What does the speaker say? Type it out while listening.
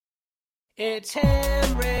It's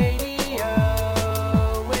Ham Radio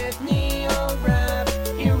with Neil Rapp.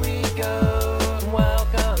 Here we go.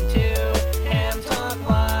 Welcome to Ham Talk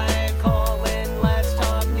Live. Call in, let's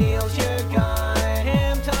talk. Neil's your guy.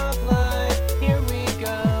 Ham Talk Live. Here we go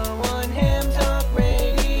on Ham Talk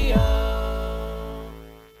Radio.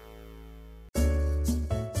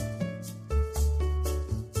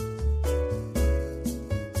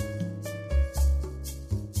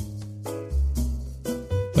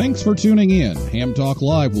 Thanks for tuning in. Ham Talk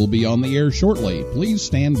Live will be on the air shortly. Please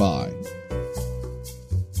stand by.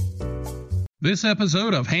 This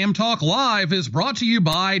episode of Ham Talk Live is brought to you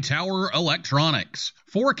by Tower Electronics.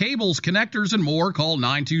 For cables, connectors, and more, call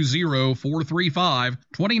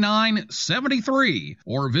 920-435-2973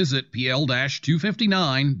 or visit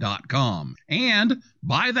pl-259.com. And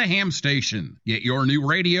by the Ham Station. Get your new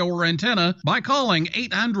radio or antenna by calling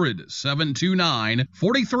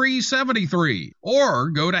 800-729-4373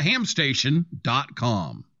 or go to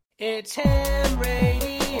hamstation.com. It's Ham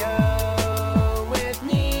Radio with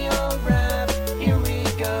Neil Rapp. Here we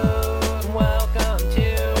go. Welcome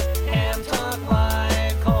to Ham Talk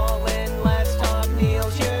Live. Call in, let's talk.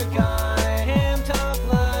 Neil's your guy. Ham Talk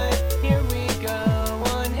Live. Here we go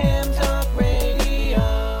on Ham Talk Radio.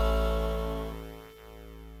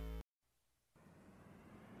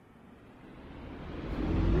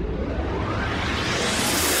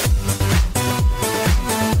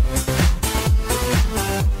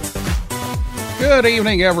 Good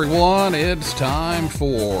evening, everyone. It's time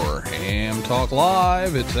for Ham Talk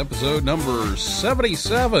Live. It's episode number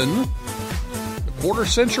 77. The Quarter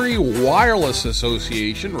Century Wireless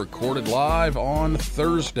Association recorded live on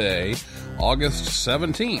Thursday, August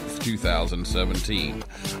 17th, 2017.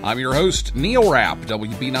 I'm your host, Neil Rapp,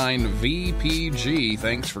 WB9VPG.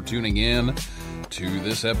 Thanks for tuning in to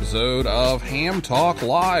this episode of Ham Talk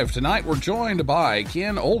Live. Tonight we're joined by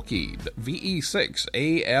Ken Ohlke,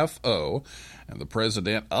 VE6AFO, and the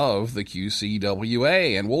president of the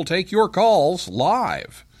QCWA, and we'll take your calls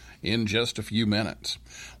live in just a few minutes.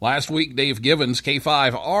 Last week, Dave Givens,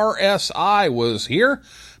 K5RSI, was here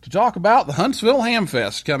to talk about the Huntsville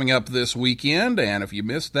Hamfest coming up this weekend, and if you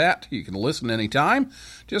missed that, you can listen anytime.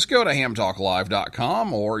 Just go to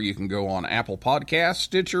hamtalklive.com, or you can go on Apple Podcasts,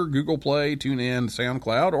 Stitcher, Google Play, TuneIn,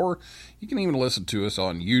 SoundCloud, or you can even listen to us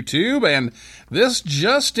on YouTube. And this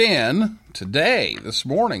just in, today, this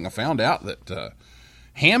morning, I found out that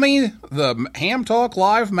Hammy, the Ham Talk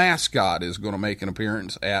Live mascot, is going to make an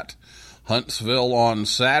appearance at Huntsville on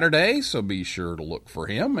Saturday, so be sure to look for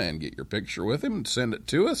him and get your picture with him and send it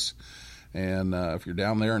to us. And if you're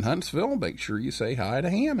down there in Huntsville, make sure you say hi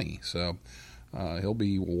to Hammy. So he'll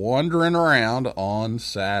be wandering around on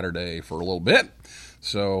Saturday for a little bit.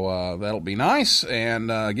 So that'll be nice. And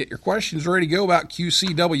get your questions ready to go about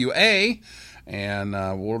QCWA. And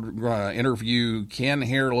we're going to interview Ken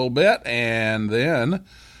here a little bit, and then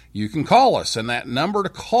you can call us. And that number to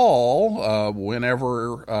call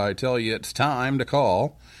whenever I tell you it's time to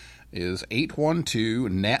call is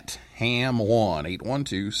 812-NET-HAM1,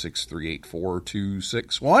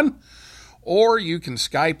 812-638-4261. Or you can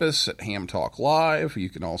Skype us at Ham Talk Live. You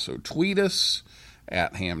can also tweet us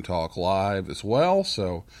at Ham Talk Live as well.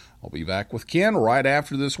 So I'll be back with Ken right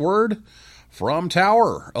after this word from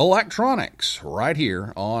Tower Electronics, right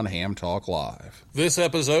here on Ham Talk Live. This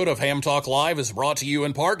episode of Ham Talk Live is brought to you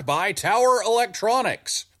in part by Tower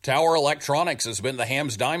Electronics. Tower Electronics has been the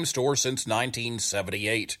Ham's dime store since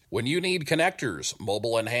 1978. When you need connectors,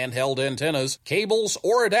 mobile and handheld antennas, cables,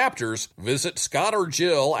 or adapters, visit Scott or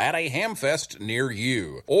Jill at a Hamfest near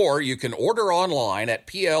you. Or you can order online at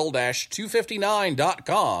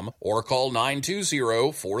pl-259.com or call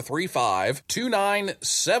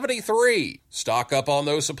 920-435-2973. Stock up on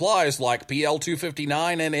those supplies like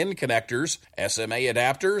PL259 and N connectors, SMA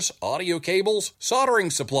adapters, audio cables, soldering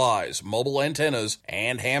supplies, mobile antennas,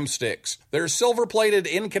 and ham sticks. Their silver-plated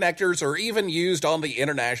N connectors are even used on the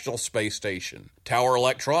International Space Station. Tower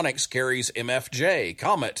Electronics carries MFJ,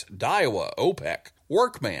 Comet, Daiwa, OPEC,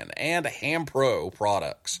 Workman, and Ham Pro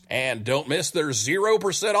products. And don't miss their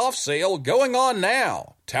 0% off sale going on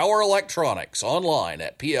now. Tower Electronics, online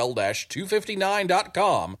at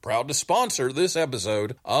pl-259.com. Proud to sponsor this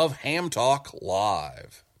episode of Ham Talk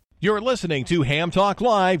Live. You're listening to Ham Talk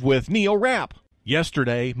Live with Neil Rapp.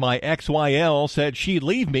 Yesterday, my XYL said she'd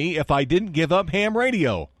leave me if I didn't give up ham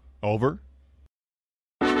radio. Over.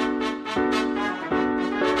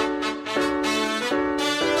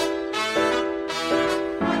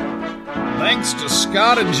 Thanks to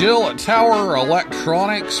Scott and Jill at Tower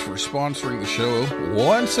Electronics for sponsoring the show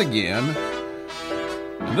once again.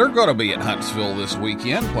 They're going to be at Huntsville this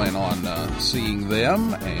weekend. Plan on seeing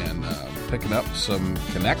them and picking up some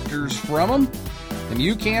connectors from them. And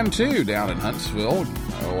you can too down in Huntsville,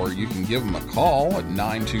 or you can give them a call at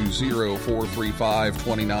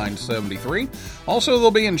 920-435-2973. Also, they'll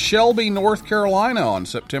be in Shelby, North Carolina on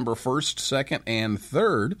September 1st, 2nd, and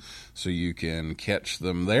 3rd, so you can catch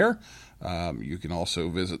them there. You can also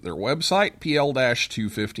visit their website,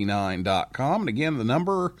 pl-259.com. And again, the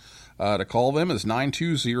number to call them is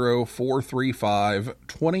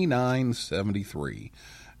 920-435-2973.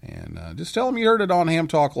 And just tell them you heard it on Ham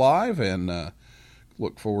Talk Live, and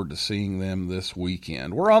look forward to seeing them this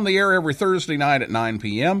weekend. We're on the air every Thursday night at 9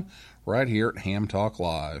 p.m. right here at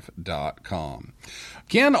hamtalklive.com.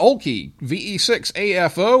 Ken Olkey,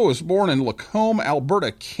 VE6AFO, was born in Lacombe,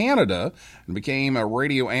 Alberta, Canada, and became a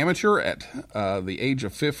radio amateur at the age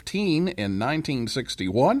of 15 in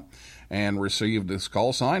 1961, and received his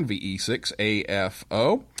call sign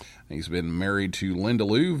VE6AFO. He's been married to Linda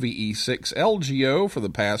Lou, VE6LGO, for the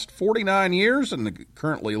past 49 years and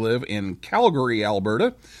currently live in Calgary,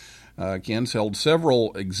 Alberta. Ken's held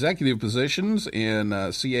several executive positions in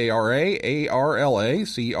CARA, ARLA,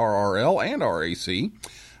 CRRL, and RAC.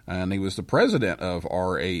 And he was the president of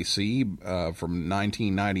RAC from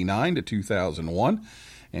 1999 to 2001.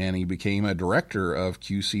 And he became a director of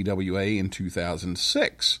QCWA in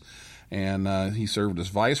 2006. And he served as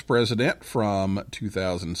vice president from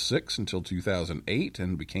 2006 until 2008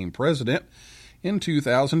 and became president in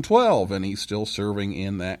 2012, and he's still serving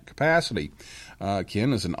in that capacity.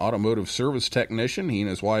 Ken is an automotive service technician. He and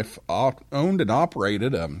his wife owned and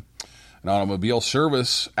operated an automobile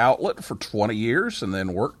service outlet for 20 years and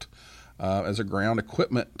then worked as a ground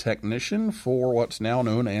equipment technician for what's now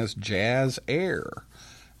known as Jazz Air.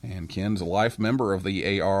 And Ken's a life member of the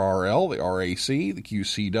ARRL, the RAC, the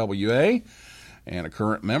QCWA, and a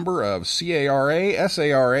current member of CARA,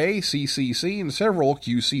 SARA, CCC, and several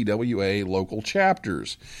QCWA local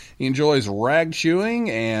chapters. He enjoys rag chewing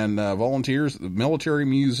and volunteers at the military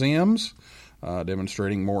museums,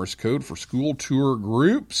 demonstrating Morse code for school tour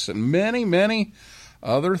groups, and many, many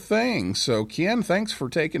other things. So, Ken, thanks for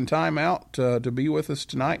taking time out to be with us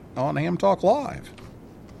tonight on Ham Talk Live.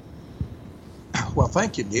 Well,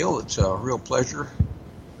 thank you, Neil. It's a real pleasure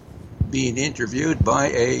being interviewed by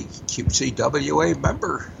a QCWA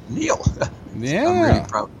member, Neil. Yeah.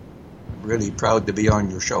 I'm really proud to be on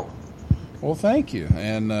your show. Well, thank you.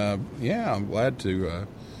 And, I'm glad to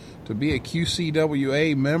be a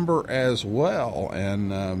QCWA member as well.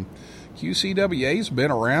 And QCWA's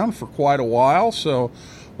been around for quite a while, so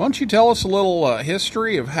why don't you tell us a little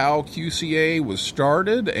history of how QCA was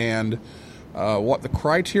started and what the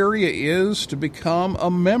criteria is to become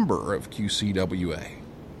a member of QCWA.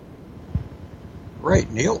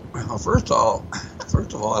 Right, Neil. Well, first of all,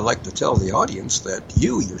 I'd like to tell the audience that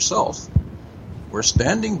you yourself were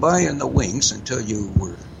standing by in the wings until you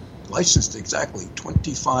were licensed exactly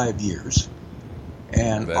 25 years.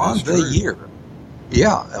 And that on is the true. year,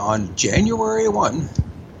 on January 1,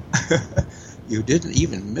 you didn't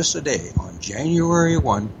even miss a day. On January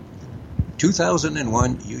 1,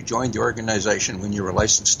 2001, you joined the organization when you were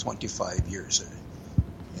licensed 25 years.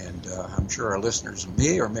 And I'm sure our listeners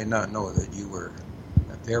may or may not know that you were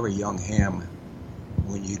a very young ham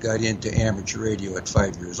when you got into amateur radio at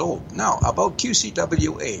 5 years old. Now, about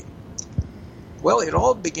QCWA. Well, it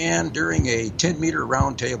all began during a 10-meter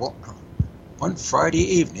round table one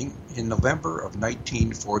Friday evening in November of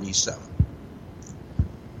 1947.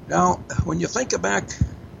 Now, when you think back,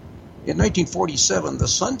 in 1947, the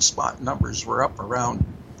sunspot numbers were up around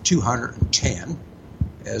 210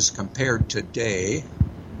 as compared today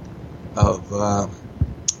of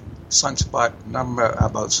sunspot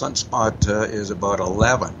is about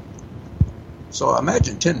 11. So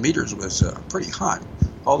imagine 10 meters was pretty hot.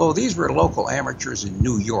 Although these were local amateurs in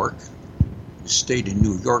New York, the state of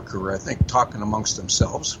New York, who were, I think, talking amongst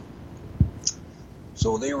themselves.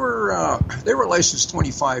 So they were licensed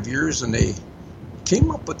 25 years, and they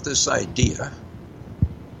came up with this idea.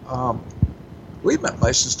 We've been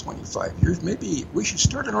licensed 25 years. Maybe we should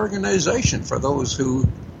start an organization for those who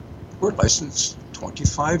were licensed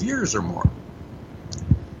 25 years or more.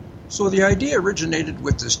 So the idea originated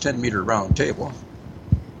with this 10-meter round table.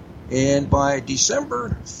 And by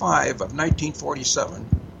December 5 of 1947,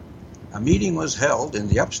 a meeting was held in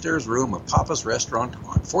the upstairs room of Papa's Restaurant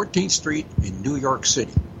on 14th Street in New York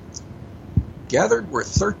City. Gathered were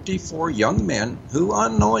 34 young men who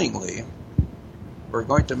unknowingly were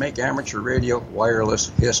going to make amateur radio wireless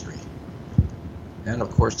history. And of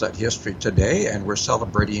course that history today, and we're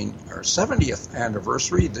celebrating our 70th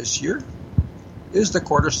anniversary this year, is the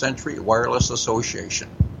Quarter Century Wireless Association.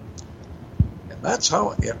 And that's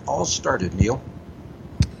how it all started, Neil.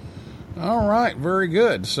 All right, very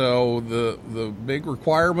good. So the big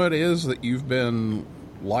requirement is that you've been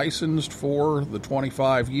licensed for the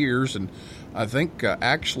 25 years, and I think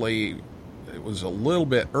actually it was a little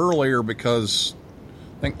bit earlier because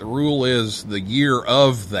I think the rule is the year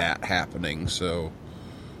of that happening. So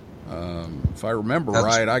if I remember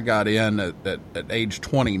right, I got in at age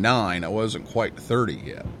 29. I wasn't quite 30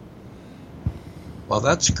 yet. Well,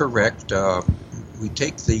 that's correct. We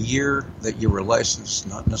take the year that you were licensed,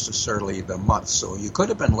 not necessarily the month. So you could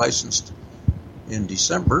have been licensed in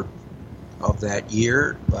December of that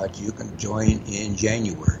year, but you can join in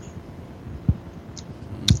January.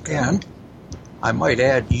 Okay. And I might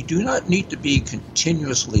add, you do not need to be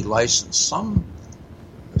continuously licensed. Some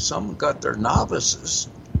got their novices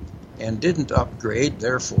and didn't upgrade,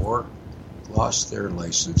 therefore lost their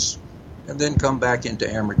license, and then come back into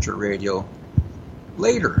amateur radio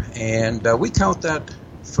later. And we count that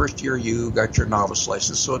first year you got your novice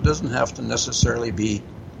license, so it doesn't have to necessarily be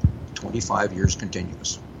 25 years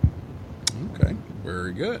continuous. Okay,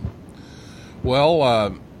 very good.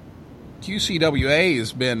 Well, QCWA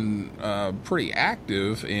has been pretty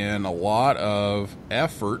active in a lot of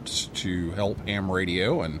efforts to help ham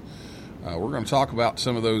radio, and we're going to talk about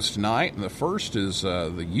some of those tonight. And the first is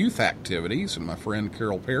the youth activities, and my friend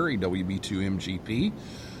Carol Perry, WB2MGP,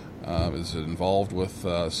 is involved with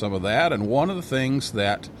some of that. And one of the things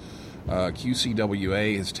that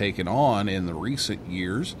QCWA has taken on in the recent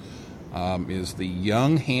years is the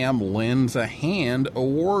Young Ham Lends a Hand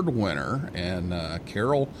Award winner. And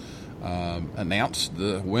Carol announced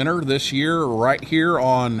the winner this year right here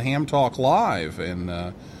on Ham Talk Live.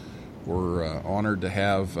 And we're honored to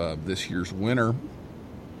have this year's winner.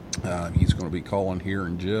 He's going to be calling here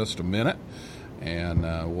in just a minute, and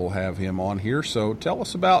we'll have him on here. So tell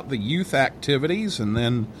us about the youth activities, and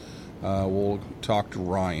then we'll talk to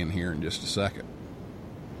Ryan here in just a second.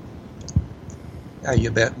 Yeah, you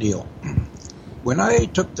bet, Neil. When I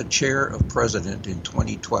took the chair of president in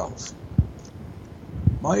 2012,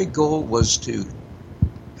 my goal was to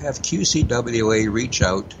have QCWA reach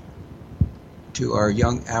out to our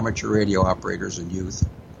young amateur radio operators and youth.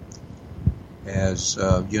 As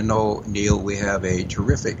you know, Neil, we have a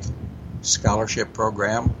terrific scholarship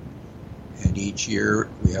program, and each year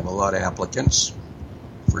we have a lot of applicants.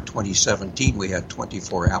 For 2017, we had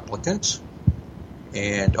 24 applicants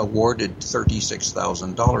and awarded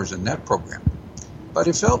 $36,000 in that program. But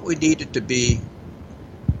I felt we needed to be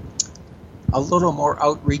a little more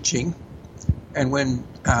outreaching, and when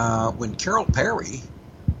Carol Perry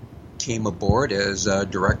came aboard as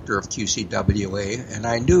director of QCWA, and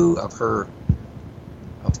I knew of her,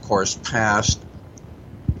 of course, past,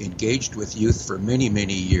 engaged with youth for many,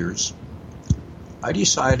 many years, I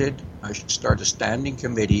decided I should start a standing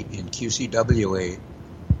committee in QCWA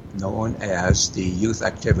known as the Youth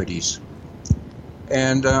Activities.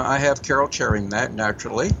 And I have Carol chairing that,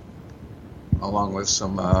 naturally, along with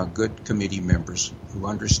some good committee members who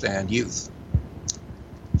understand youth.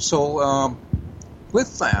 So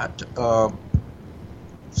with that,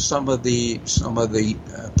 some of the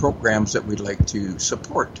programs that we'd like to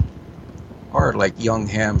support are like Young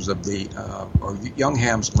Hams or Young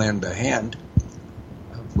Hams Lend a Hand,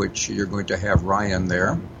 of which you're going to have Ryan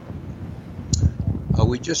there.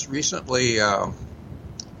 We just recently had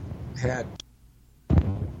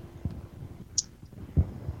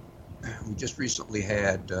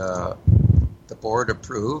the board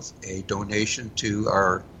approve a donation to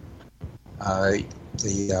our the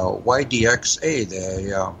YDXA,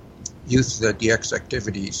 the Youth DX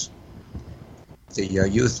Activities, the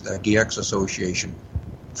Youth DX Association,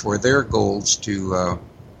 for their goals to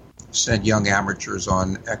send young amateurs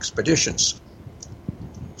on expeditions.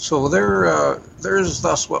 So there's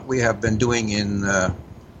thus what we have been doing in the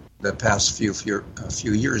past few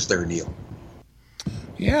years there, Neil.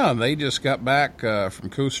 Yeah, they just got back from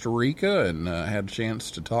Costa Rica and had a chance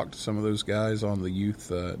to talk to some of those guys on the Youth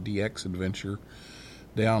DX adventure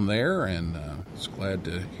down there, and was glad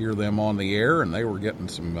to hear them on the air, and they were getting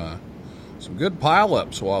some good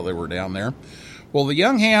pile-ups while they were down there. Well, the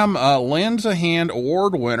Young Ham Lends a Hand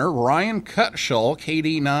Award winner, Ryan Cutshall,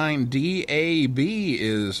 KD9DAB,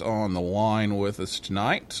 is on the line with us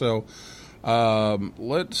tonight. So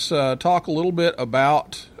let's talk a little bit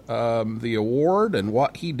about the award and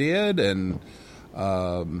what he did and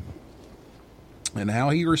how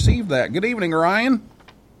he received that. Good evening, Ryan.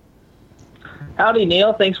 Howdy,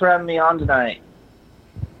 Neil. Thanks for having me on tonight.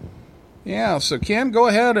 Yeah, so Ken, go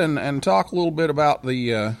ahead and talk a little bit about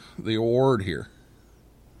the award here.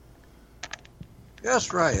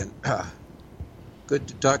 Yes, Ryan. Good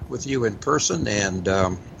to talk with you in person, and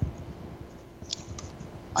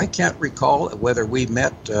I can't recall whether we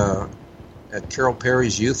met at Carol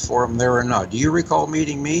Perry's Youth Forum there or not? Do you recall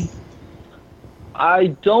meeting me? I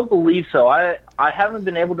don't believe so. I haven't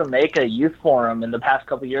been able to make a youth forum in the past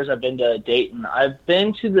couple of years. I've been to Dayton. I've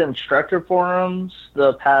been to the instructor forums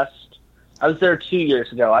I was there 2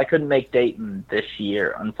 years ago. I couldn't make Dayton this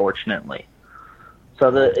year, unfortunately. So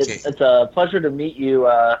it's a pleasure to meet you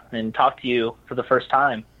and talk to you for the first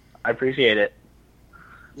time. I appreciate it.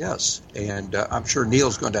 Yes, and I'm sure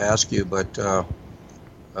Neil's going to ask you, but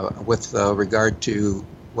with regard to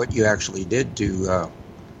what you actually did to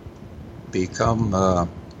become a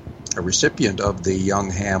recipient of the Young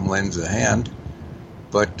Ham Lends a Hand,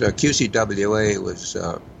 but QCWA was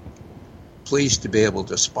pleased to be able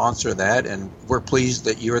to sponsor that, and we're pleased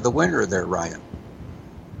that you're the winner there, Ryan.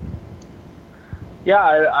 Yeah,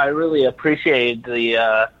 I really appreciate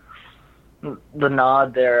the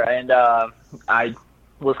nod there, and I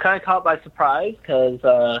was kind of caught by surprise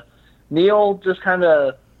because Neil just kind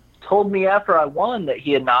of told me after I won that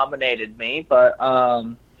he had nominated me. But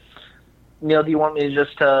Neil, do you want me to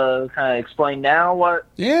just kind of explain now what?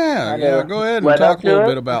 Yeah, go ahead and talk a little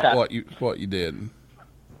bit about what you did.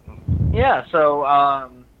 Yeah, so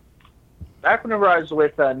back whenever I was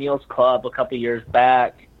with Neil's club a couple years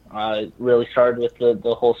back, it really started with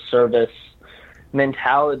the whole service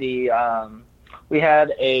mentality. We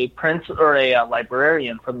had a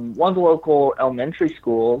librarian from one of the local elementary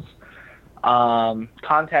schools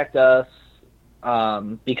contact us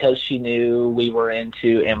because she knew we were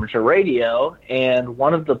into amateur radio, and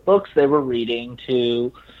one of the books they were reading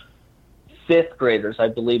to fifth graders, I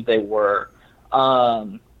believe they were,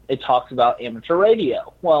 it talks about amateur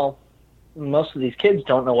radio. Well, most of these kids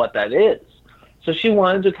don't know what that is. So she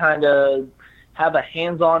wanted to kind of have a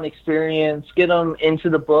hands-on experience, get them into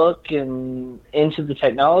the book and into the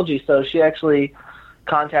technology. So she actually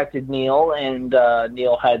contacted Neil, and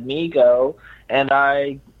Neil had me go. And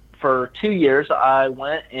for 2 years, I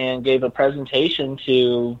went and gave a presentation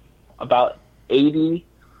to about 80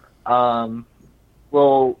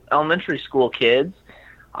 little elementary school kids.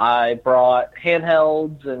 I brought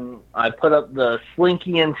handhelds, and I put up the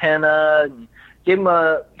Slinky antenna and gave them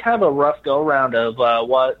a kind of a rough go-around of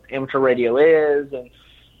what amateur radio is and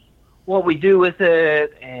what we do with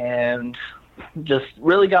it, and just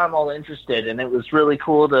really got them all interested. And it was really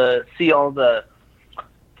cool to see all their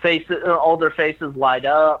faces light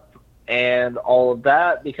up and all of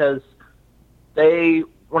that, because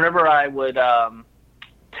whenever I would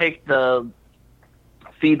take the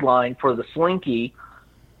feed line for the Slinky,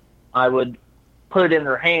 I would put it in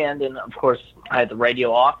their hand, and of course I had the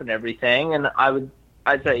radio off and everything, and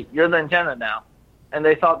I'd say, "You're the antenna now." And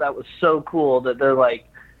they thought that was so cool that they're like,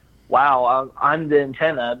 "Wow, I'm the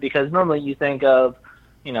antenna," because normally you think of,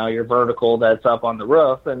 your vertical that's up on the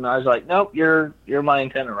roof, and I was like, "Nope, you're my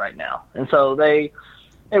antenna right now." And so they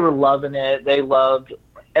were loving it. They loved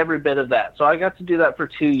every bit of that. So I got to do that for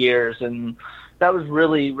 2 years, and that was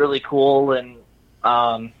really, really cool, and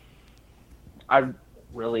I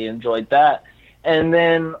really enjoyed that. And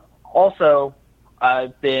then also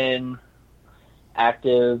I've been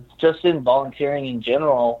active just in volunteering in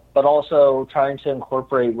general, but also trying to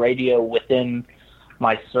incorporate radio within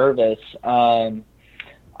my service. I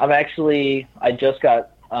just got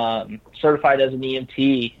certified as an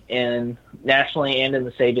EMT nationally and in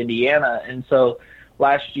the state of Indiana. And so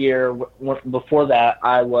last year, before that,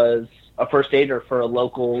 I was a first aider for a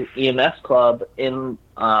local EMS club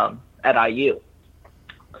at IU.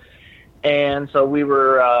 And so we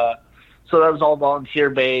were, so that was all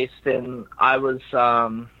volunteer based, and I was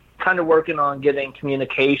kind of working on getting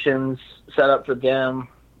communications set up for them,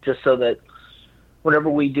 just so that whenever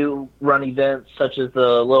we do run events such as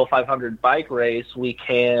the Little 500 bike race, we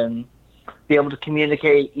can be able to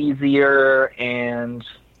communicate easier, and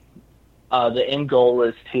the end goal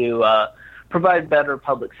is to provide better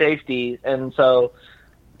public safety. And so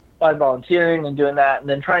by volunteering and doing that, and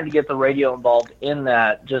then trying to get the radio involved in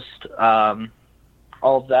that, just all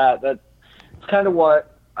of that, that's kind of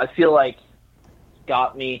what I feel like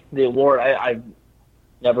got me the award. I've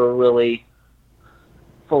never really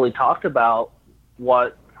fully talked about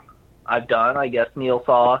what I've done. I guess Neil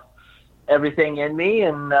saw everything in me,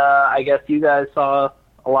 and I guess you guys saw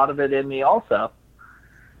a lot of it in me also.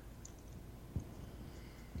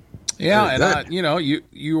 Yeah, and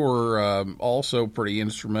you were also pretty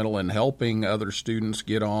instrumental in helping other students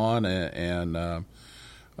get on, and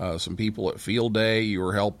some people at Field Day. You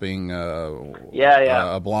were helping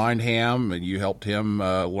a blind ham, and you helped him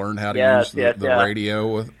learn how to use the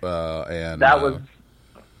radio. And that was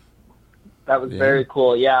very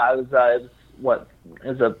cool. Yeah, it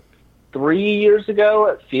was 3 years ago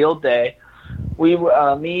at Field Day. We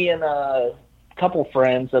me and couple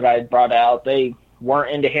friends that I'd brought out. They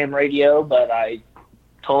weren't into ham radio, but I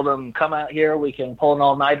told them, come out here. We can pull an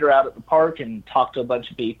all-nighter out at the park and talk to a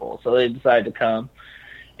bunch of people. So they decided to come.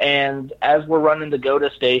 And as we're running the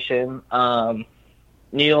GOTA station,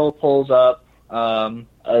 Neil pulls up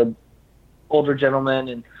an older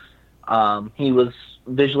gentleman, and he was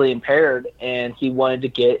visually impaired, and he wanted to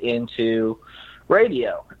get into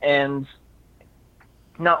radio. And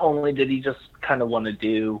not only did he just kind of want to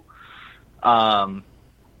do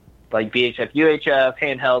like VHF, UHF,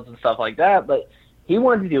 handhelds and stuff like that, but he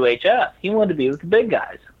wanted to do HF. He wanted to be with the big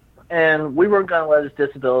guys. And we weren't going to let his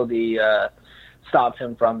disability stop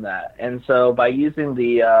him from that. And so by using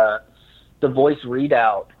the voice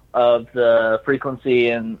readout of the frequency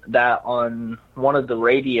and that on one of the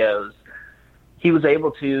radios, he was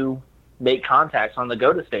able to make contacts on the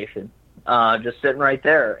GOTA station, just sitting right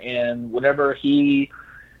there. And whenever he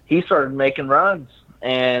started making runs,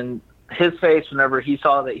 and his face whenever he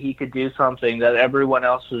saw that he could do something that everyone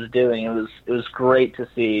else was doing, it was great to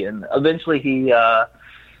see. And eventually he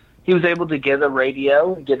was able to get a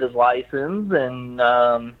radio, get his license,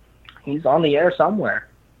 and he's on the air somewhere.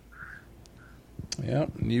 Yeah,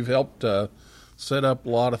 you've helped set up a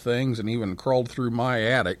lot of things, and even crawled through my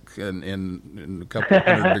attic in a couple of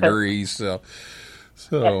 100 degrees.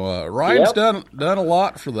 So Ryan's done a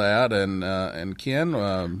lot for that, and Ken,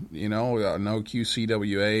 I know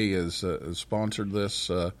QCWA has sponsored this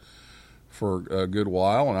for a good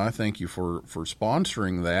while, and I thank you for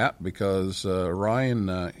sponsoring that, because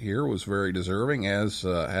Ryan here was very deserving, as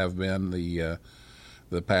have been the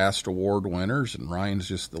past award winners, and Ryan's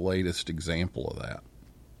just the latest example of that.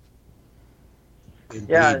 Indeed.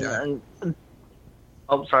 Yeah.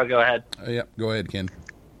 Oh, sorry. Go ahead. Yeah, go ahead, Ken.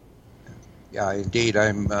 Yeah, indeed.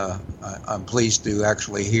 I'm pleased to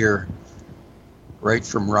actually hear right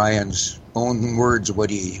from Ryan's own words what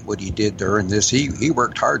he did to earn this. He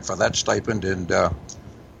worked hard for that stipend, and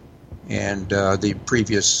the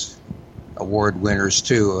previous award winners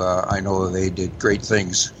too. I know they did great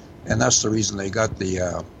things, and that's the reason they got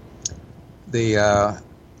the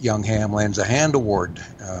Young Ham Lends a Hand award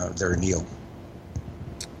there, Neil.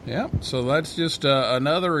 Yeah, so that's just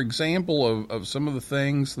another example of some of the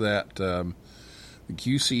things that the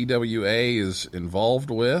QCWA is involved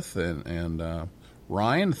with. And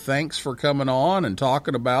Ryan, thanks for coming on and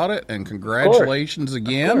talking about it, and congratulations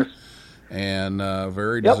again. And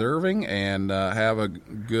very deserving, and have a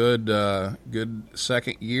good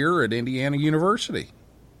second year at Indiana University.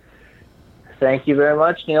 Thank you very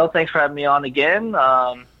much, Neil. Thanks for having me on again.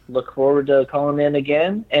 Look forward to calling in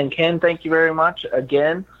again. And Ken, thank you very much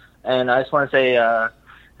again. And I just want to say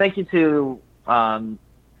thank you to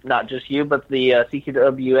not just you, but the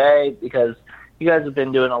CQWA, because you guys have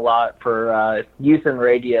been doing a lot for youth and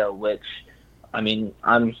radio, which, I mean,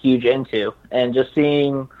 I'm huge into. And just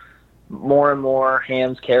seeing more and more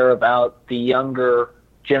hams care about the younger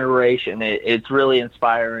generation, it's really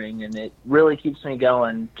inspiring, and it really keeps me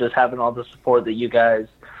going, just having all the support that you guys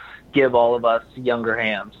give all of us younger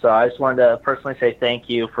hams. So I just wanted to personally say thank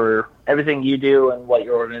you for everything you do and what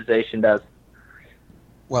your organization does.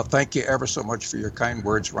 Well, thank you ever so much for your kind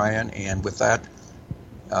words, Ryan. And with that,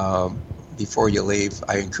 before you leave,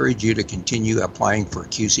 I encourage you to continue applying for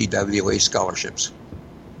QCWA scholarships.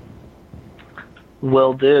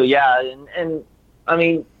 Will do, yeah. And I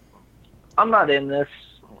mean, I'm not in this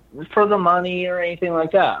for the money or anything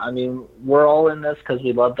like that. I mean, we're all in this because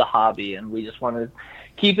we love the hobby, and we just want to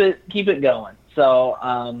keep it going.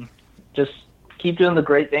 So just keep doing the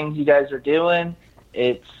great things you guys are doing.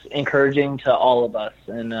 It's encouraging to all of us,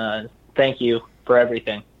 and thank you for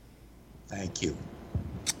everything. Thank you.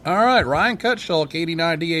 All right, Ryan Cutshall,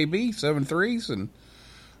 K89 DAB, 7.3s,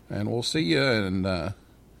 and we'll see you, and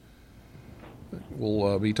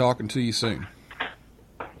we'll be talking to you soon.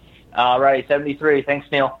 All right, 73. Thanks,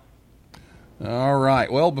 Neil. All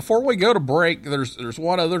right. Well, before we go to break, there's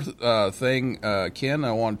one other thing, Ken,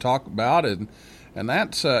 I want to talk about, and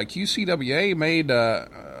that's QCWA made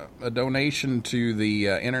a donation to the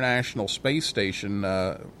International Space Station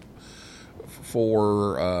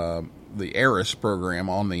for the ARIS program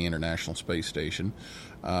on the International Space Station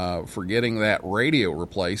for getting that radio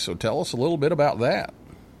replaced. So tell us a little bit about that.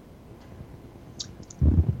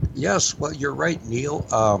 Yes, well, you're right, Neil.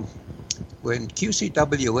 When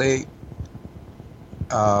QCWA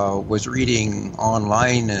was reading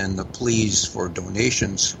online and the pleas for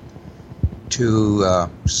donations to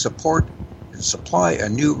support and supply a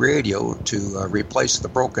new radio to replace the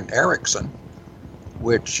broken Ericsson,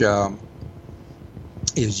 which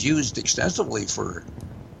is used extensively for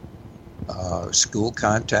school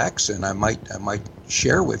contacts. And I might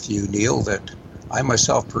share with you, Neil, that I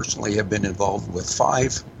myself personally have been involved with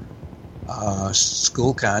 5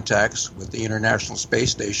 school contacts with the International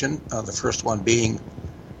Space Station, the first one being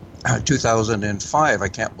 2005. I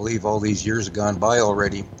can't believe all these years have gone by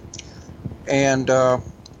already. And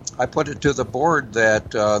I put it to the board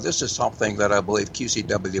that this is something that I believe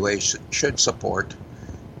QCWA should support.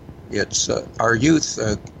 It's our youth.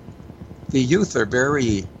 The youth are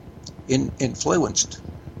very influenced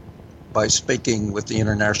by speaking with the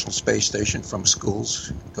International Space Station from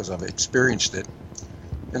schools, because I've experienced it.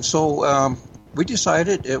 And so we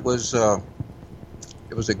decided it was a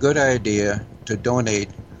good idea to donate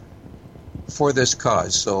for this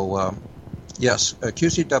cause. So yes,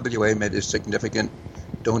 QCWA made a significant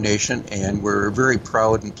donation, and we're very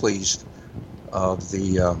proud and pleased of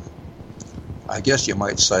the, I guess you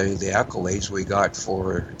might say, the accolades we got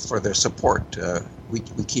for their support. We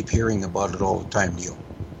keep hearing about it all the time, Neil.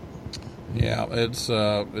 Yeah, it's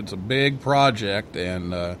a big project,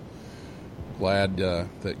 and glad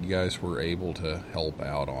that you guys were able to help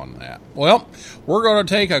out on that. Well, we're going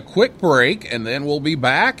to take a quick break, and then we'll be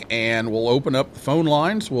back, and we'll open up the phone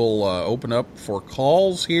lines. We'll open up for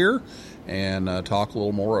calls here and talk a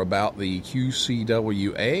little more about the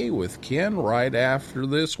QCWA with Ken right after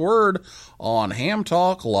this word on Ham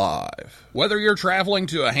Talk Live. Whether you're traveling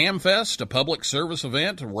to a ham fest, a public service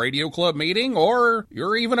event, a radio club meeting, or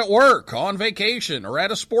you're even at work, on vacation, or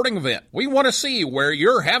at a sporting event, we want to see where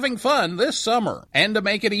you're having fun this summer. And to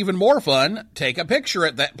make it even more fun, take a picture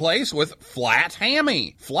at that place with Flat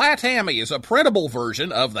Hammy. Flat Hammy is a printable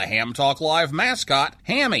version of the Ham Talk Live mascot,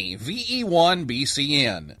 Hammy,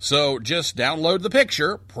 VE1BCN. So just download the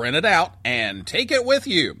picture, print it out, and take it with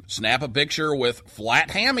you. Snap a picture with Flat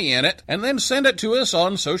Hammy in it, and then send it to us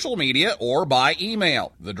on social media or by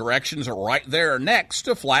email. The directions are right there next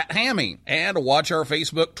to Flat Hammy. And watch our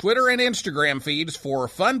Facebook, Twitter, and Instagram feeds for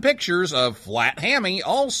fun pictures of Flat Hammy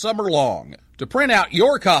all summer long. To print out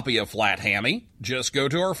your copy of Flat Hammy, just go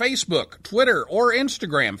to our Facebook, Twitter, or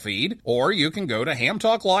Instagram feed, or you can go to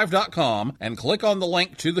hamtalklive.com and click on the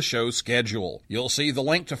link to the show schedule. You'll see the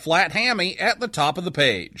link to Flat Hammy at the top of the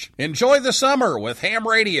page. Enjoy the summer with Ham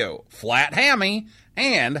Radio, Flat Hammy,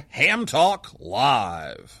 and Ham Talk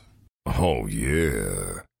Live. Oh,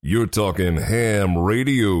 yeah. You're talking ham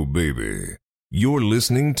radio, baby. You're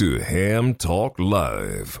listening to Ham Talk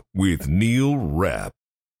Live with Neil Rapp.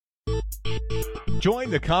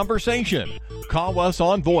 Join the conversation. Call us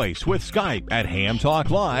on voice with Skype at Ham Talk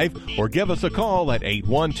Live, or give us a call at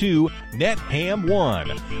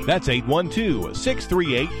 812-NET-HAM1. That's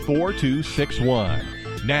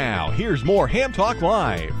 812-638-4261. Now, here's more Ham Talk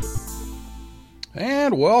Live.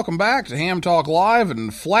 And welcome back to Ham Talk Live,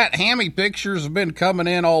 and Flat Hammy pictures have been coming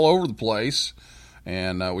in all over the place.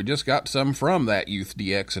 And we just got some from that Youth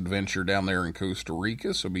DX adventure down there in Costa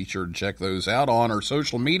Rica, so be sure to check those out on our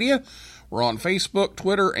social media. We're on Facebook,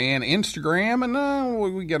 Twitter, and Instagram, and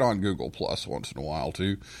we get on Google Plus once in a while,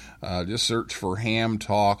 too. Just search for Ham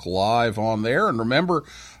Talk Live on there. And remember,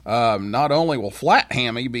 not only will Flat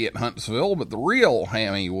Hammy be at Huntsville, but the real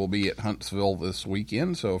Hammy will be at Huntsville this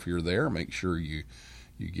weekend. So if you're there, make sure you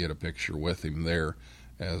get a picture with him there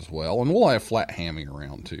as well. And we'll have Flat Hammy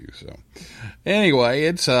around, too. So anyway,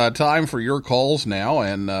 it's time for your calls now.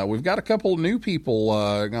 And we've got a couple of new people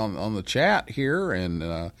on the chat here,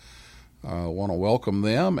 and want to welcome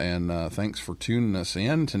them, and thanks for tuning us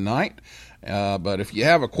in tonight. But if you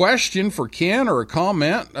have a question for Ken or a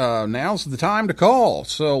comment, now's the time to call.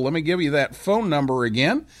 So let me give you that phone number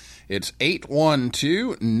again. It's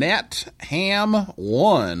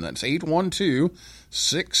 812-NET-HAM1. That's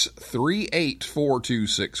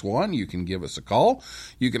 812-638-4261. You can give us a call.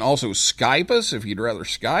 You can also Skype us if you'd rather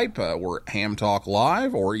Skype. We're at Ham Talk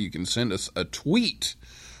Live, or you can send us a tweet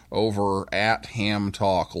over at Ham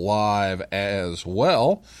Talk Live as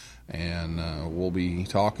well. And we'll be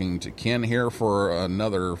talking to Ken here for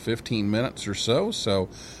another 15 minutes or so. So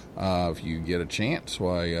if you get a chance,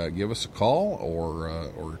 give us a call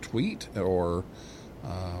or tweet, or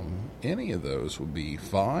any of those would be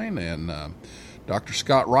fine. And Dr.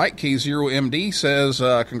 Scott Wright, K0MD, says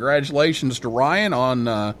congratulations to Ryan on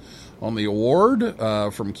the award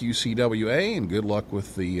from QCWA, and good luck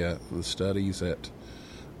with the studies at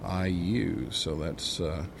IU. So that's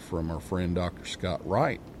from our friend Dr. Scott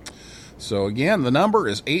Wright. So again, the number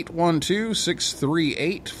is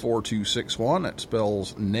 812-638-4261. That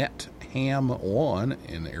spells NET-HAM1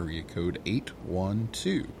 in area code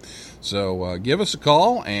 812. So give us a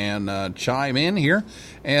call and chime in here.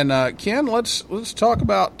 And Ken, let's talk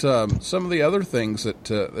about some of the other things that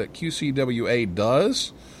QCWA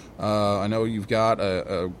does. I know you've got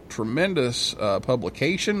a tremendous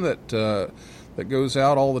publication that that goes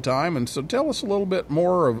out all the time. And so tell us a little bit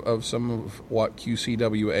more of some of what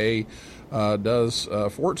QCWA does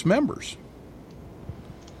for its members.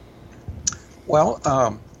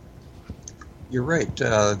 Well, you're right.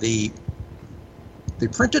 The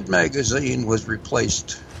printed magazine was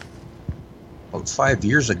replaced about 5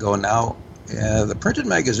 years ago now. The printed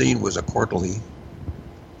magazine was a quarterly,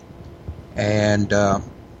 and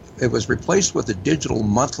it was replaced with a digital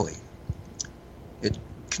monthly. It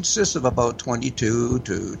consists of about 22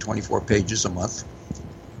 to 24 pages a month.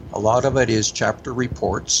 A lot of it is chapter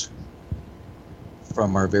reports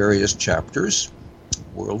from our various chapters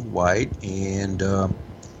worldwide, and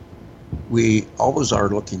we always are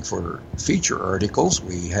looking for feature articles.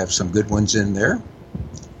 We have some good ones in there.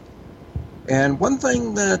 And one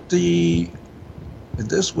thing that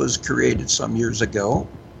this was created some years ago,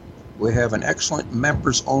 we have an excellent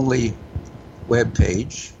members-only web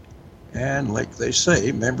page. And like they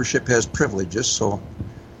say, membership has privileges, so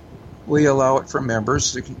we allow it for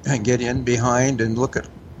members to get in behind and look at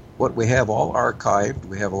what we have all archived.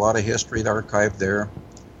 We have a lot of history archived there,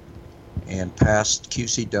 and past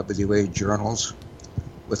QCWA journals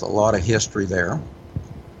with a lot of history there.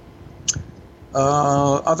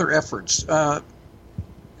 Other efforts.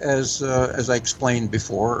 As I explained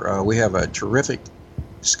before, we have a terrific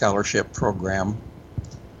scholarship program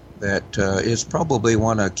that is probably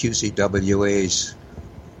one of QCWA's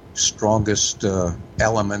strongest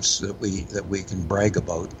elements that we can brag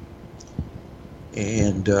about.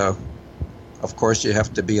 And of course, you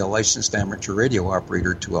have to be a licensed amateur radio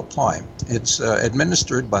operator to apply. It's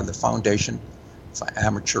administered by the Foundation for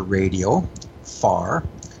Amateur Radio, FAR,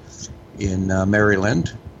 in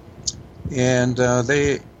Maryland, and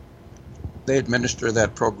they administer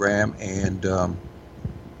that program, and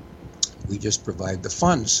we just provide the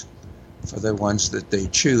funds for the ones that they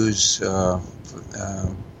choose, the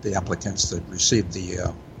applicants that receive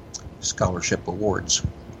the scholarship awards.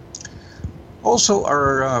 Also,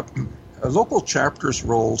 our local chapters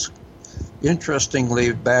roles.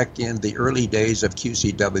 Interestingly, back in the early days of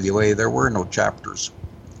QCWA, there were no chapters.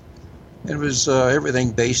 It was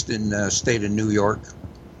everything based in the state of New York,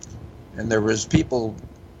 and there was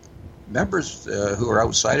members who are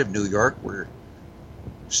outside of New York were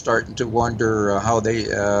starting to wonder how they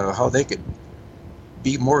could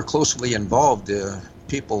be more closely involved.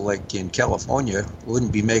 People like in California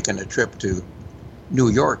wouldn't be making a trip to New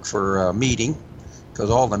York for a meeting,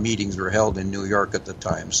 because all the meetings were held in New York at the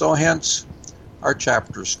time. So hence, our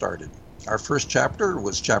chapters started. Our first chapter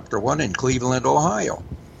was Chapter 1 in Cleveland, Ohio.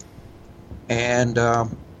 And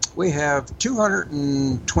we have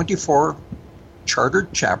 224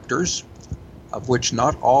 chartered chapters, of which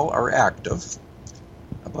not all are active.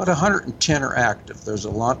 About 110 are active. There's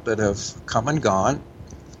a lot that have come and gone,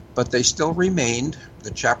 but they still remained.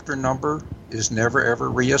 The chapter number is never, ever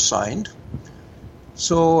reassigned.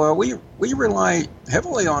 So we rely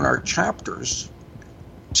heavily on our chapters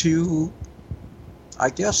to, I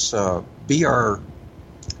guess, be our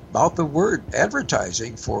mouth of word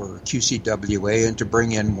advertising for QCWA and to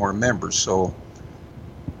bring in more members. So,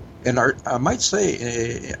 and I might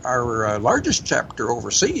say our largest chapter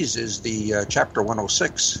overseas is the Chapter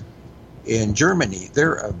 106 in Germany.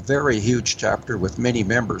 They're a very huge chapter with many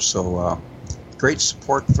members. So great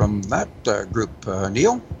support from that group,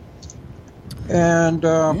 Neil. And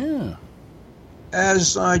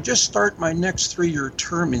as I just start my next 3-year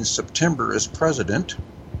term in September as president,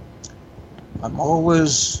 I'm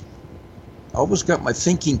always got my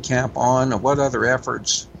thinking cap on what other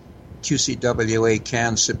efforts QCWA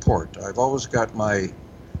can support. I've always got my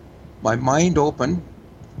mind open,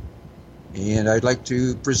 and I'd like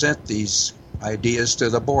to present these ideas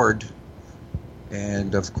to the board.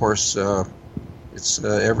 And of course, it's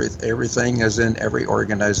everything, as in every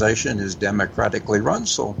organization, is democratically run.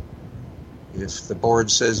 So if the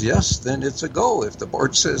board says yes, then it's a go. If the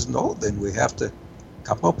board says no, then we have to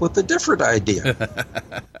come up with a different idea.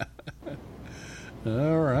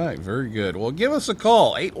 All right, very good. Well, give us a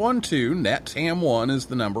call. 812-NET, HAM1 is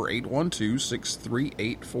the number,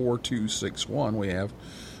 812-638-4261. We have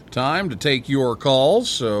time to take your calls,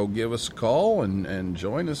 so give us a call and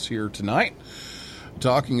join us here tonight,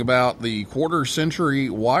 talking about the Quarter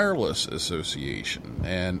Century Wireless Association.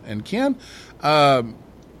 And Ken,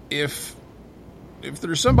 if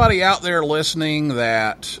there's somebody out there listening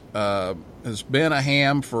that has been a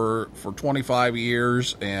ham for 25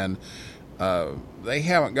 years and they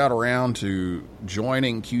haven't got around to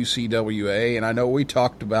joining QCWA, and I know we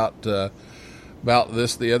talked about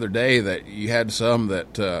this the other day, that you had some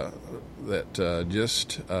that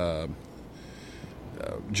just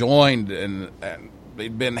joined and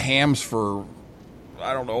they'd been hams for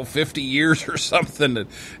I don't know, 50 years or something,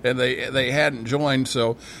 and they hadn't joined.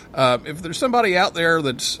 So if there's somebody out there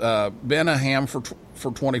that's been a ham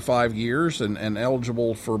for 25 years and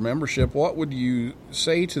eligible for membership, what would you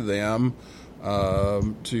say to them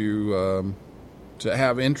to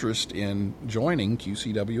have interest in joining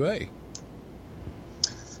QCWA?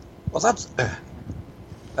 Well,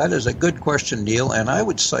 that is a good question, Neil, and I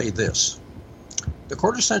would say this. The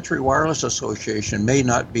Quarter Century Wireless Association may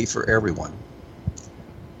not be for everyone,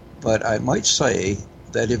 but I might say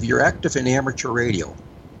that if you're active in amateur radio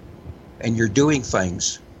and you're doing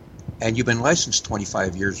things and you've been licensed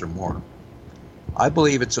 25 years or more, I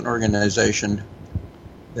believe it's an organization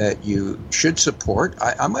that you should support.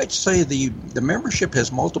 I might say the membership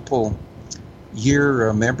has multiple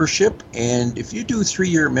year membership, and if you do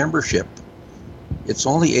 3-year membership, it's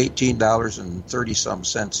only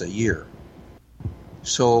 $18.30 a year.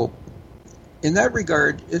 So in that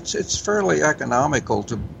regard, it's fairly economical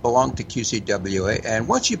to belong to QCWA. And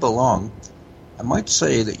once you belong, I might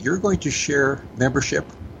say that you're going to share membership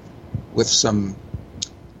with some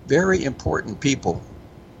very important people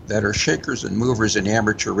that are shakers and movers in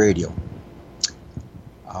amateur radio.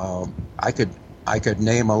 I could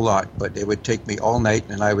name a lot, but it would take me all night,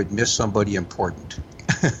 and I would miss somebody important.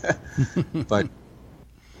 But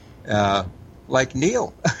like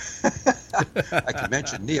Neil. I can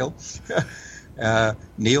mention Neil.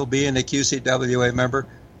 Neil being a QCWA member.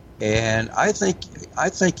 And I think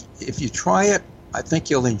if you try it, I think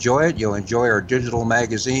you'll enjoy it. You'll enjoy our digital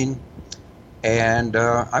magazine. And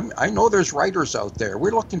I know there's writers out there.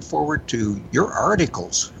 We're looking forward to your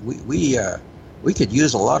articles. We could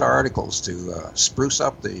use a lot of articles to spruce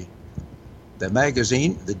up the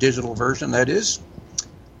magazine, the digital version, that is.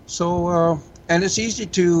 So, and it's easy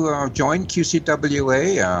to join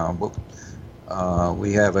QCWA.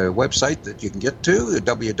 We have a website that you can get to,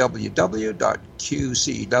 www.qcwa.org.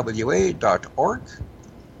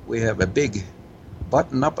 We have a big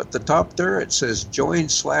button up at the top there. It says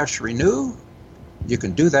join/renew. You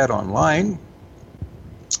can do that online,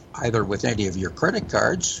 either with any of your credit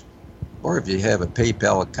cards, or if you have a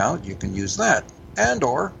PayPal account, you can use that. And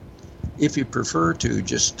or if you prefer to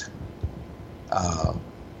just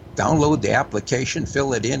download the application,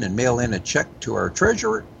 fill it in, and mail in a check to our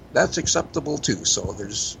treasurer, that's acceptable too. So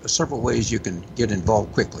there's several ways you can get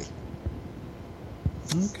involved quickly.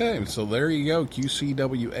 Okay, so there you go,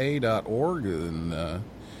 qcwa.org, and you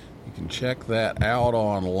can check that out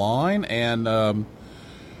online. And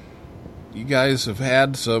you guys have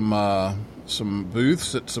had some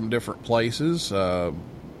booths at some different places. Can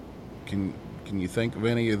you think of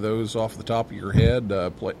any of those off the top of your head,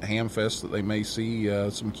 Hamfest, that they may see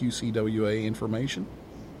some QCWA information?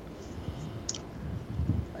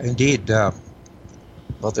 Indeed.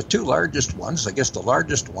 Well, the two largest ones, I guess the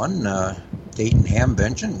largest one, Dayton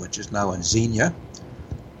Hamvention, which is now in Xenia,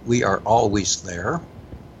 we are always there.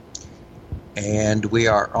 And we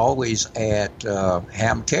are always at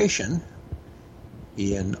Hamcation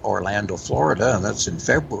in Orlando, Florida, and that's in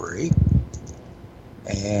February.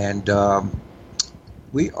 And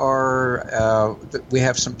we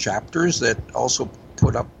have some chapters that also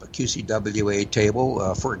put up a QCWA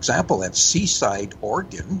table. For example, at Seaside,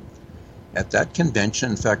 Oregon, at that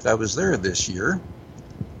convention. In fact, I was there this year.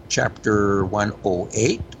 Chapter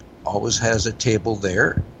 108 always has a table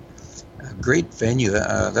there. A great venue.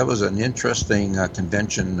 That was an interesting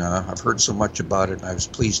convention. I've heard so much about it, and I was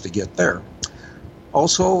pleased to get there.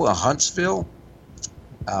 Also, Huntsville,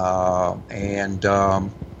 my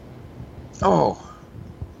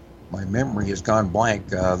memory has gone blank.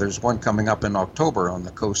 There's one coming up in October on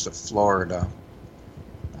the coast of Florida.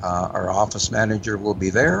 Our office manager will be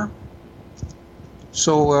there.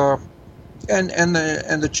 So, and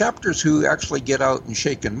the chapters who actually get out and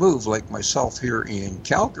shake and move, like myself here in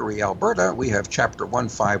Calgary, Alberta, we have Chapter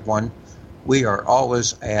 151. We are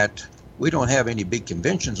always at. We don't have any big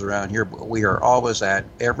conventions around here, but we are always at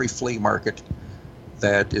every flea market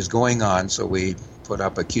that is going on. So we put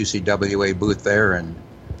up a QCWA booth there and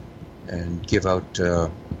give out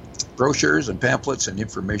brochures and pamphlets and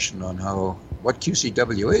information on what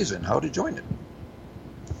QCWA is and how to join it.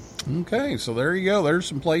 Okay, so there you go. There's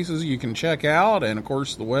some places you can check out, and of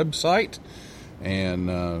course the website,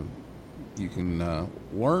 and you can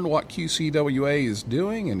learn what QCWA is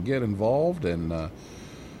doing and get involved. And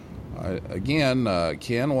again,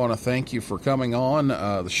 Ken, want to thank you for coming on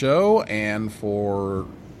the show and for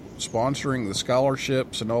sponsoring the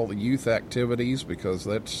scholarships and all the youth activities, because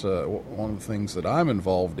that's one of the things that I'm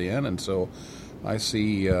involved in, and so I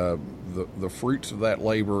see the fruits of that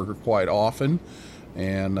labor quite often.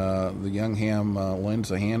 And the Young Ham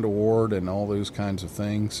Lends a Hand Award and all those kinds of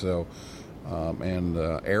things. So and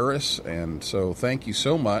Eris. And so thank you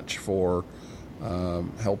so much for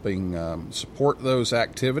helping support those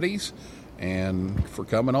activities and for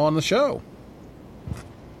coming on the show.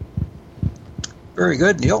 Very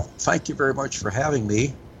good, Neil. Thank you very much for having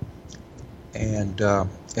me. And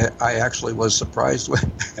I actually was surprised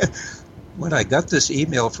when I got this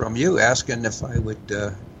email from you asking if I would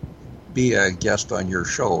be a guest on your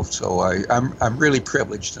show. So I'm really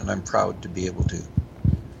privileged, and I'm proud to be able to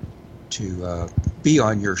be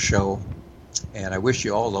on your show. And I wish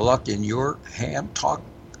you all the luck in your Ham Talk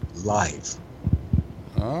Live.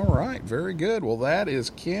 All right, very good. Well, that is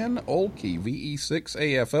Ken Oelke,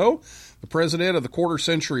 VE6AFO, the president of the Quarter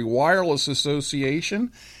Century Wireless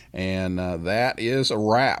Association, and that is a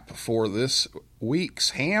wrap for this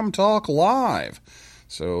week's Ham Talk Live.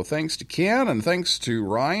 So thanks to Ken, and thanks to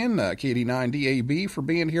Ryan, KD9DAB, for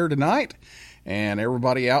being here tonight, and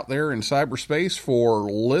everybody out there in cyberspace for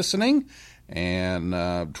listening and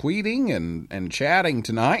tweeting and chatting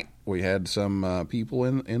tonight. We had some people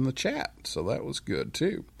in the chat, so that was good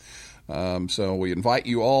too. So we invite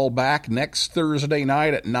you all back next Thursday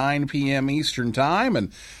night at 9 p.m. Eastern Time,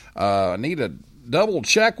 and I need to double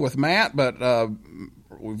check with Matt, but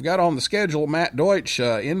we've got on the schedule Matt Deutsch,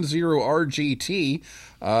 N0RGT.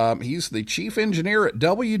 He's the chief engineer at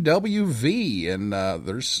WWV, and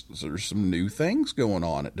there's some new things going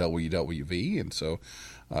on at WWV, and so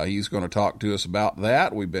he's going to talk to us about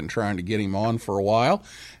that. We've been trying to get him on for a while,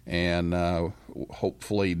 and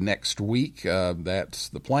hopefully next week that's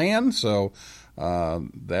the plan. So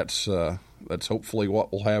that's hopefully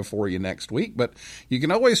what we'll have for you next week. But you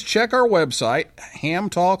can always check our website,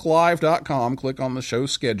 hamtalklive.com. Click on the show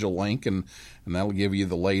schedule link, and that'll give you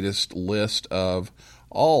the latest list of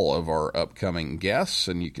all of our upcoming guests,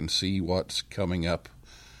 and you can see what's coming up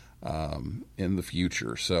in the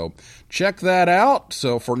future. So check that out.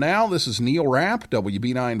 So for now, this is Neil Rapp,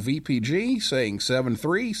 WB9VPG, saying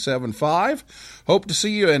 7375. Hope to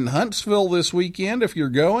see you in Huntsville this weekend if you're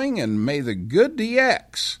going, and may the good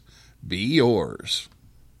DX be yours.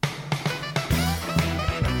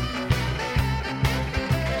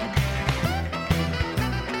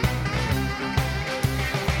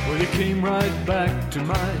 Well, you came right back to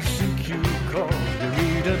my CQ call. Your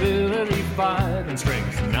readability 5 and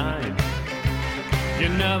strength 9. You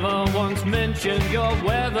never once mentioned your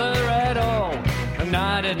weather at all, and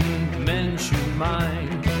I didn't mention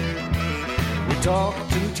mine. We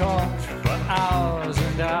talked and talked for hours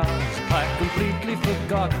and hours. I completely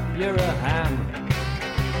forgot you're a ham.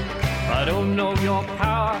 I don't know your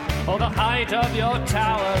power or the height of your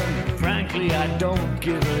tower, and frankly, I don't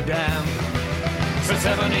give a damn. So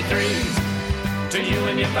 73s to you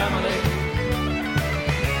and your family,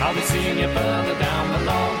 I'll be seeing you further down the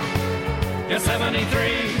log. Your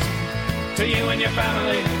 73s to you and your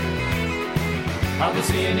family, I'll be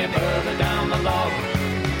seeing you further down the log.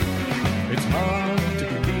 It's hard to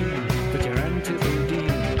believe that you're anti-OD,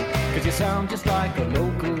 'cause you sound just like a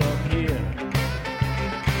local up here.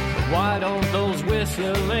 But why don't those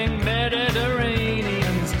whistling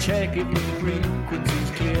Mediterraneans check if the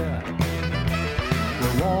frequency's clear?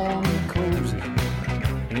 We're warm and cozy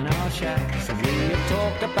in our shacks, and we have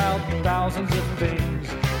talked about thousands of things.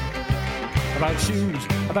 About shoes,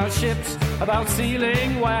 about ships, about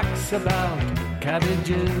sealing wax, about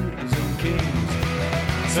cabbages and kings.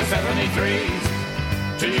 So 73s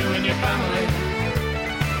to you and your family,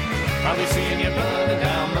 I'll be seeing you further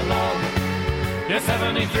down the log. Your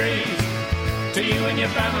 73s to you and your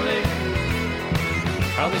family,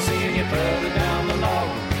 I'll be seeing you further down the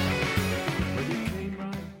log.